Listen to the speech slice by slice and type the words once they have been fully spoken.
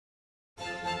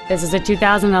This is a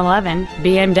 2011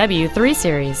 BMW 3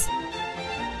 Series.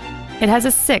 It has a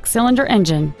 6-cylinder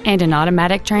engine and an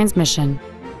automatic transmission.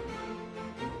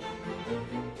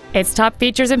 Its top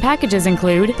features and packages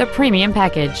include the Premium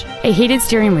Package, a heated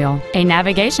steering wheel, a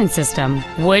navigation system,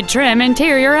 wood trim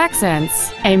interior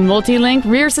accents, a multi-link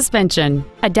rear suspension,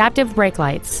 adaptive brake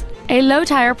lights, a low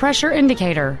tire pressure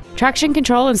indicator, traction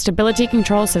control and stability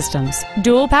control systems,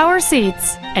 dual power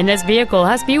seats, and this vehicle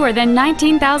has fewer than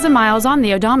 19,000 miles on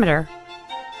the odometer.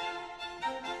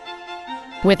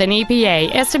 With an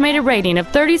EPA estimated rating of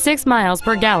 36 miles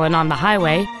per gallon on the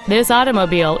highway, this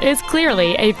automobile is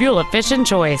clearly a fuel-efficient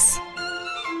choice.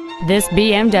 This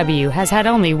BMW has had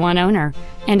only one owner,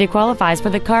 and it qualifies for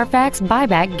the Carfax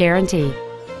buyback guarantee.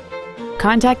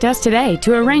 Contact us today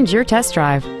to arrange your test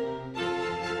drive.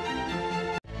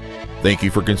 Thank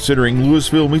you for considering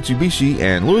Lewisville Mitsubishi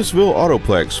and Lewisville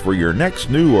Autoplex for your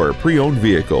next new or pre-owned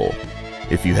vehicle.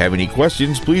 If you have any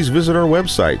questions, please visit our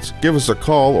websites, give us a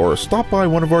call, or stop by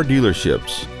one of our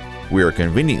dealerships. We are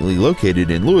conveniently located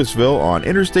in Lewisville on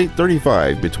Interstate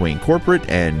 35 between Corporate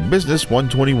and Business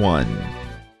 121.